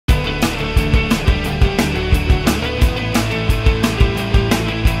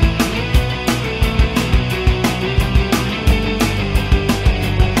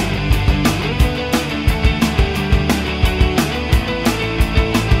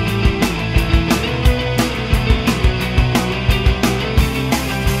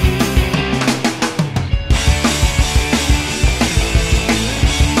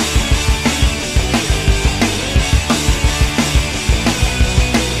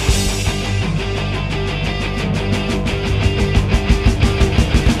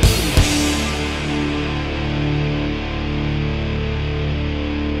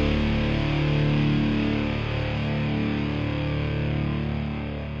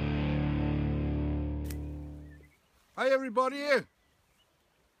Hi everybody.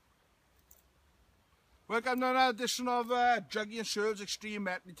 Welcome to another edition of Juggy and Shirl's Extreme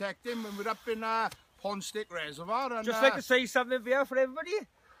Metal Detecting, and we're up in Pond Stick Reservoir. And, just like to say something here for everybody.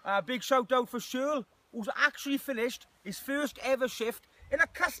 Big shout out for Shirl, who's actually finished his first ever shift in a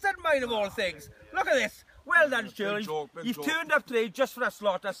custard mine of all things. Look at this. Well done, Shirl. You've turned up today just for a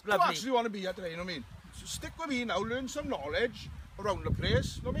slot. That's lovely. You actually want to be here today, you know what I mean? So stick with me now, learn some knowledge around the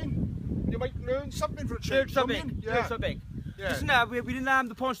place, you know what I mean? You might learn something for a change. Learn something. Yeah. Learn something. Yeah. Listen, we're in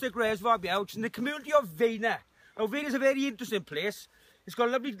the Pond Stick Reservoir, which in the community of Vena. Now, Vena is a very interesting place. It's got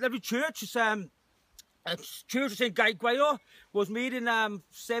a lovely church. It's a church of St. Guido, was made in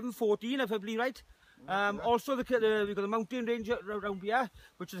 714, if I believe right. Also, we've got the mountain range around here,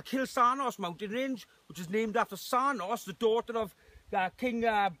 which is the Kilsarnos mountain range, which is named after Sarnos, the daughter of King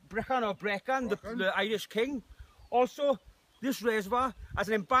Brecon or Brecon, the Irish king. Also, this reservoir has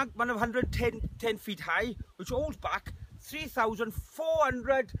an embankment of 110 feet high, which holds back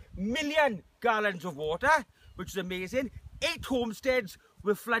 3,400 million gallons of water, which is amazing. 8 homesteads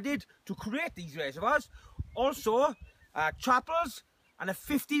were flooded to create these reservoirs. Also, chapels and a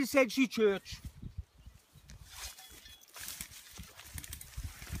 15th century church.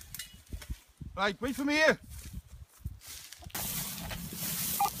 Right, wait for me here.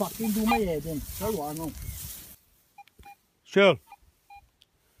 Fucking do my head in. So I know. Shirl.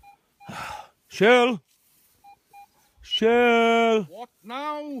 Shirl. Shirl. What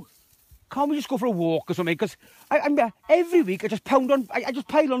now? Can't we just go for a walk or something? Because I'm every week I just pile on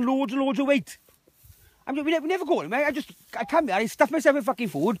loads and loads of weight. I mean, we never go anywhere. I come here, I stuff myself with fucking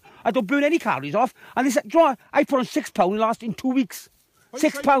food. I don't burn any calories off. And this, do you know, I put on 6 pounds in 2 weeks. What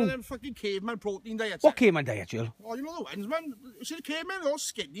 6 pounds. Fucking caveman protein diets. What caveman diet, Jill? Oh, you know the ones, man. You see the cavemen, they're all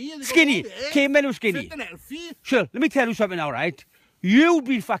skinny. Skinny. Cavemen who skinny. Fit and healthy. Sure, let me tell you something now, right? You'd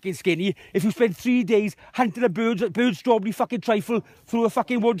be fucking skinny if you spent 3 days hunting a bird strawberry fucking trifle through the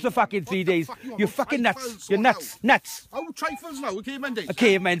fucking woods for fucking 3 days. You're fucking nuts. You're nuts. Nuts. Oh, trifles now, a caveman days. A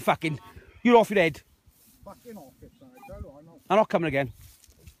caveman fucking. You're off your head. Fucking off it, I know. I'm not coming again.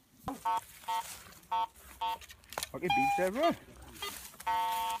 Fucking beats everywhere.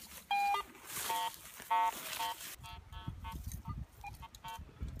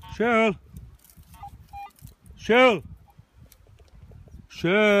 Shirl. Shirl.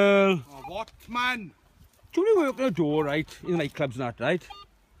 Shirl. Oh, what, man? Do you work in a door, right? In nightclubs and that, right?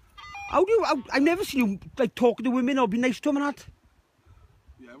 I've never seen you, like, talking to women or be nice to them and that.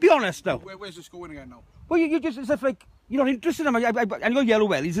 Yeah, be honest now. Where's this going again now? Well, you're just, it's like, you're not interested in them. I got yellow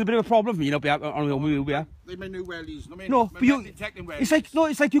wellies. It's a bit of a problem for me, you know, on my own here. They may new wellies, I mean, no, but you, wellies.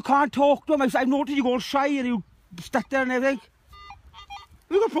 it's like you can't talk to them. I've noticed you go all shy and you stuck there and everything. Have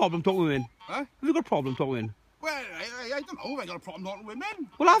you got a problem talking to women? Huh? Have you got a problem talking to women? Well, I don't know if I got a problem talking to women.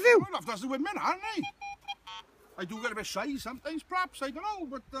 Well, have you? Well, that's the women, aren't I? I do get a bit shy sometimes, perhaps, I don't know,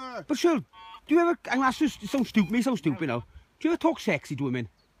 but... But sure, do you ever, I'm asking you, it sounds stupid now. Do you ever talk sexy to women?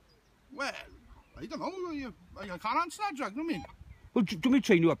 Well, I don't know, I can't answer that, Jack, you know what I mean? Well, do you want me to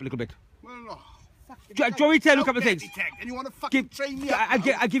train you up a little bit? Well, oh, fucking... Do you want me to tell you a couple of things? And you want to fucking train me up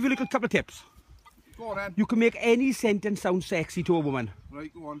I'll give you a little couple of tips. Go on, then. You can make any sentence sound sexy to a woman.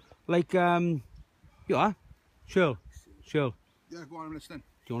 Right, go on. Like, yeah, Shirl. Yeah, go on, I'm listening. Do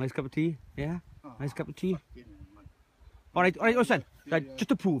you want a nice cup of tea? Yeah? Oh, nice cup of tea? Yeah, all right, listen. Yeah. Just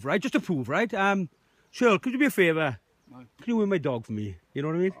to prove, right? Shirl, could you be a favour? Can you win my dog for me? You know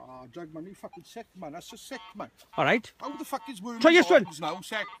what I mean? Oh, Jack, man, you fucking sick, man. That's just sick, man. All right. How the fuck is women Try this one. now,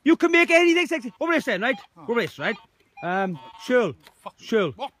 sick? You can make anything sexy. Over this then, right? Over this, right? Shirl.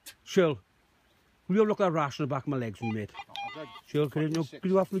 What? Shirl. Will you look at a rash on the back of my legs for me, mate? Oh, Jack, Shirl, can you do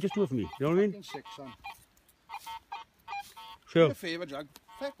that for me? Just do it for me. You know what I mean? fucking sick, son. Shirl. Do me a favour, Jack.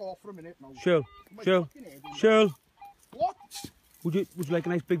 Fuck off for a minute now. Shirl. What? Would you like a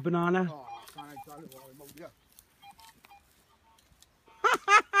nice big banana? Oh, can't I tell you what I'm about, yeah.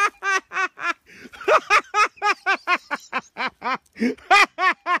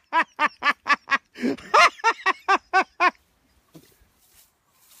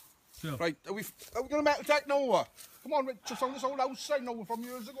 Right, are we going to metal tech now or? Come on, just on this old house I know from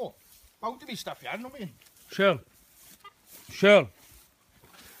years ago. Bound to be stuff, yeah, you know what I mean? Shirl. What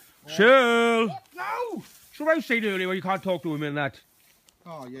now? So I was saying earlier where you can't talk to women and that.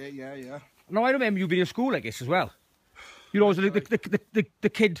 Oh, yeah. Now, I remember you being in school, I guess, as well. You know,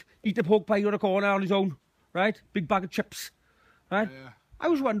 the kid eat the pork pie on the corner on his own, right? Big bag of chips, right? Yeah. I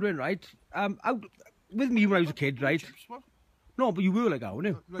was wondering, right, with me when I was a kid, right? Chips, what? No, but you were like that, weren't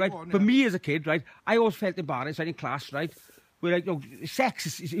you? Right? On, For yeah. me as a kid, right, I always felt embarrassed in class, right? Where, like, you know,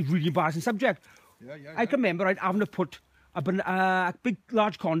 sex is a really embarrassing subject. Yeah. I can remember, right, having to put a big,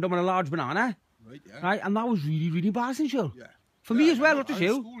 large condom on a large banana, Right, yeah. Right, and that was really, really embarrassing, Shirl. Yeah. For me as well, not just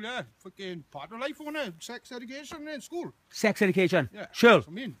you. School, yeah. Fucking part of life, wasn't it? Sex education in school. Sex education. Yeah. Shirl, That's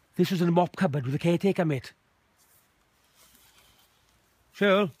what I mean. this was in the mop cupboard with the caretaker, mate.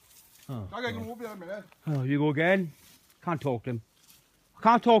 Shirl. I gotta go over there a minute. Oh, you go again. Can't talk to him.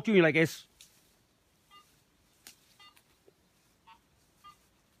 Can't talk to you like this.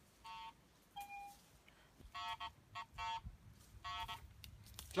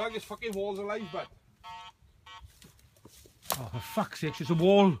 Jug, this fucking wall's alive, but. Oh, for fuck's sake, it's a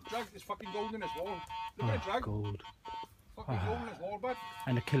wall. Jug, there's fucking gold in this wall. Look at it, Jug. Gold. Fucking gold in this wall, bud.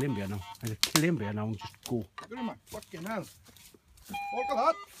 I'm gonna kill him here now. I'm gonna kill him here now and just go. Look at him, man. Fucking hell. Look at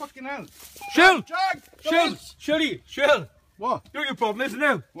that. Fucking hell. Shirl! Jug! Shirl! Shirley! Shirl! What? You know your problem, isn't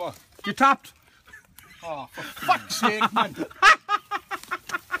it? What? You tapped. Oh, for fuck's sake, man.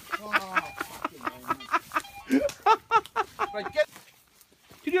 Oh, fucking hell, man. Right, get.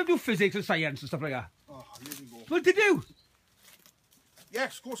 Did you ever do physics and science and stuff like that? Oh, here we go. Well, did you?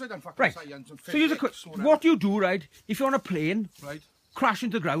 Yes, of course I done fucking Right. science and So you're physics. what do you do, right? If you're on a plane, Right. crash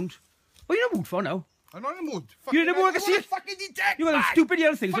into the ground, what are you in a mood for now? I'm not in the mood. You're in the mood, I can see it. Fucking detect, You got stupid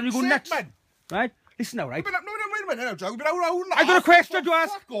yellow things and you go nuts. man. Right? Listen now, right? Wait a minute now, Joe. You've been out all night. I got a question to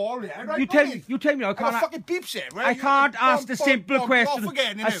ask. Fuck all, yeah. Right, You tell me now, I I got can't, fucking beeps here, right? I can't ask the simple question.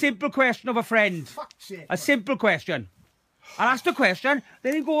 Again, A simple question of a friend. Fuck's sake, A simple question. I'll ask the question,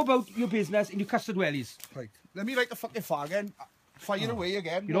 then you go about your business and your custard wellies. Right. Let me light the fucking fag again. Fire away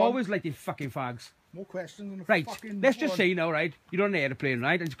again. You'd Go on. always like your fucking fags. More questions than the Right, fucking... let's go just on. say now, right? You're on an aeroplane,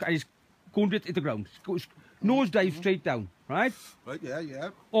 right? I just go into the ground. Nose dive straight down, right? Right, yeah.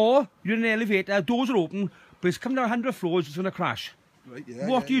 Or you're in an elevator, doors are open, but it's coming down 100 floors, it's going to crash. Right, yeah.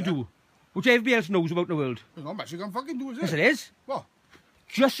 What do you do? Which everybody else knows about in the world. There's not much you can fucking do, is Yes, it? it is. What?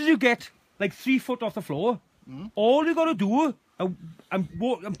 Just as you get like 3 foot off the floor, all you got to do, I'm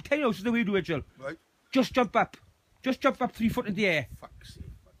telling you, this is the way you do it, Jill. Right. Just jump up. Just jump up 3 foot in the air. Fuck's sake.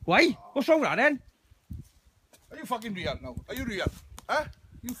 Why? What's wrong with that then? Are you fucking real now? Are you real? Huh?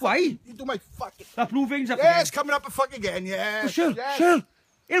 You Why? You do my fucking... That blue thing's up Yeah, again. it's coming up a fuck again, yeah. Sure, yes. sure.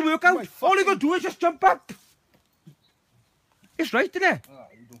 It'll work out. my All you got fucking- to do is just jump up. It's right, isn't it? Oh,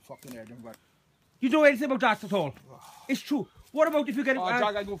 you don't fucking hear them, but... You know anything about that at all? It's true. What about if you get... Oh,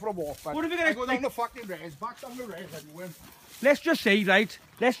 Jack, I go for a walk, man. what if you get I go down the fucking rails, back down the rails and win. let's just say, right,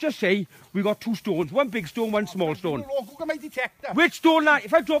 let's just say we got 2 stones. One big stone, one small stone. Look at my detector. Which stone,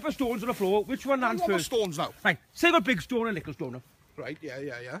 if I drop a stones on the floor, which one lands What first? stones now? Right, say I got big stone and little stone. Right,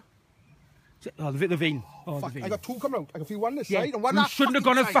 yeah. Oh, the vein. Oh, Fuck, the vein. I got 2 coming out. I can feel one this Yeah, side and one you that shouldn't have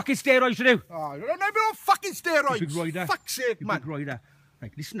gone on side. fucking steroids, should you? Oh, you're not on fucking steroids. Big rider. Fuck's sake, You man. big rider.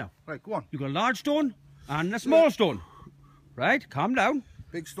 Right, listen now. Right, go on. You got a large stone and a small stone. Right, calm down.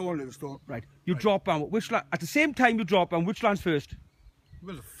 Big stone, little stone. Right, you drop down. At the same time you drop down, which lands first?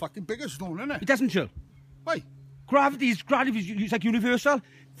 Well, the fucking biggest stone, isn't It it? doesn't, Jill. Why? Gravity is like universal.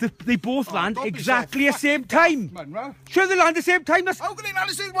 They both land don't be exactly so the same time. Man, right? Sure, they land at the same time. That's How can they not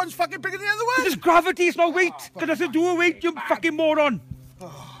say one's fucking bigger than the other one? It's gravity, it's not weight. Got nothing to do with weight, you fucking moron.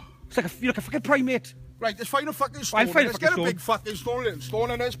 It's like you're like a fucking primate. Right, let's find a fucking stone. I'll find a Let's fucking get stone. a big fucking stone, little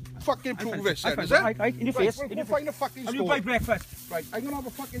stone, and let's fucking prove this, I'll then, find is it. it? Right, in your face. We'll in go your find face. a fucking And stone. you buy breakfast. Right, I'm gonna have a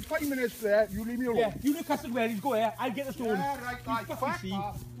fucking 5 minutes there. You leave me alone. Yeah, you do custard wellies, go here. I'll get the stone. Yeah, right. fucking Fuck see.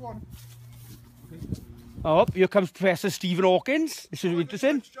 off. Go on. Oh, here comes Professor Stephen Hawkins. This is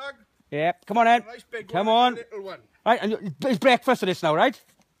interesting. Nice jug. Yeah, come on in. Nice big Come one, on. a little one. Right, and it's breakfast for this now, right?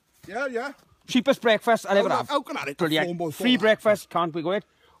 Yeah. Cheapest breakfast I'll ever have. How can I get Brilliant. Free breakfast, can't we go ahead?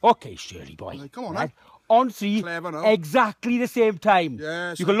 Okay, Shirley boy. Right, come on, right. On 3, Clever now. exactly the same time.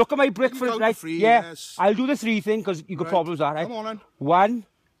 Yes. You can look at my breakfast, count to right? 3, yeah. yes. I'll do the 3 thing because you got Right. problems with that, right? Come on then. 1,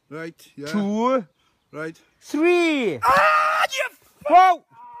 Right, yeah. 2, Right. 3. Ah, you Whoa!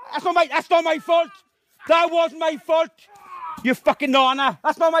 That's not my fault. That wasn't my fault. You fucking nana.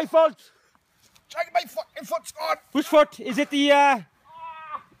 That's not my fault. Check my fucking foot's gone. Which foot? Is it the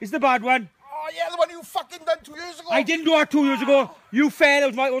is the bad one? Oh, yeah, the one you fucking done 2 years ago. I didn't do that 2 years ago. You fell.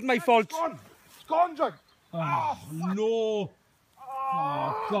 It wasn't my fault. It's gone. It's gone, Jug. Oh, no.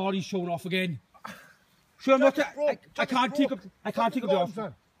 Oh, God, he's showing off again. Sure, I'm not. Jack, it's broke. I Jack, can't it's take broke. up. I Jack, can't it's take up the gone, hospital.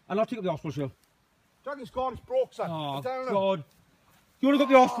 son. I'll not take up the hospital, sure. Jug, it's gone. It's broke, son. Oh, I'm telling you. God. Do you want to go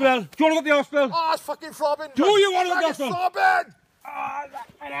to the hospital? Do you want to go to the hospital? Oh, it's fucking throbbing. Do Jug. you want to go to the Jug, it's hospital? throbbing. Oh,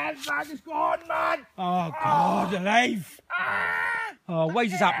 that Jug, it's gone, man. Oh, God, alive. Oh, why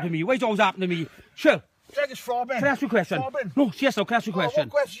is this happening to me? Why is it always happening to me? Sure. Jug, it's throbbing. Can I ask you a question? Throbbing. No, yes, no, can I ask you a question? What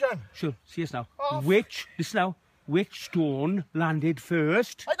question? Sure, serious now. Oh, Listen now, which stone landed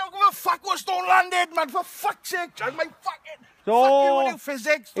first? I don't give a fuck what stone landed, man. For fuck's sake, Jug, my fucking... So- fuck you and your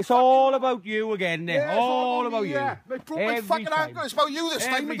physics. It's all about you again, then. Yeah, it's all about me, you. yeah. I broke my Every fucking time. ankle. It's about you this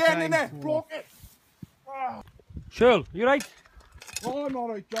time Every again, time. innit? Broke it. Shirl, you right? Oh, I'm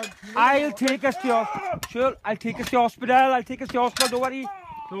alright, Jug. I'll take us to your... Shirl, I'll take us to hospital. I'll take us to hospital, don't worry.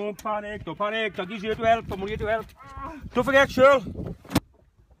 Don't panic, don't panic. Juggy's here to help. I'm here to help. Don't forget, Shirl.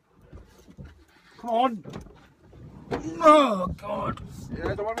 Come on. Oh, God. Yeah,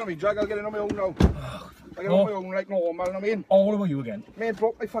 don't worry about me, Jug. I'll get it on my own now. I'll get it on my own like normal, you know what I mean? All about you again. Mate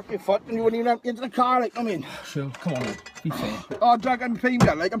broke my fucking foot and you wouldn't even help me into the car, like, you know what I mean? Shirl, come on, man. Be fair. Oh, Jug, I'm paying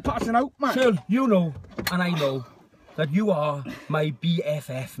you, like, I'm passing out, man. Shirl, you know, and I know, that you are my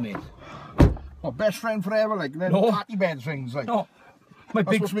BFF, mate. Oh, best friend forever, like, and then No. party bed things, like. No. My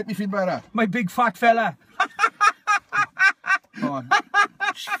That's big, supposed to make me feel better. my big fat fella. Oh,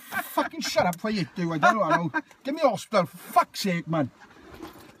 fucking shut up for you two, I don't know. Give me hospital, for fuck's sake, man.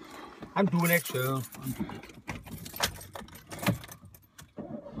 I'm doing it, Shirl.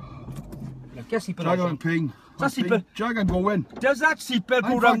 Get seatbelt Jug, on. I'm paying. Does that seatbelt... Jug, I'm going. Does that seatbelt go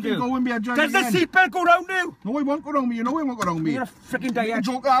I'm round fucking you? going, me a Jug Does the again. seatbelt go round you? No, it won't go round me, you know it won't go round me. You're a freaking You diet. can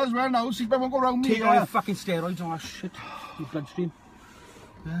joke that as well now, seatbelt won't go round me. Take all your fucking steroids. Oh shit. Your bloodstream.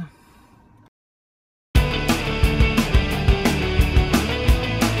 Yeah.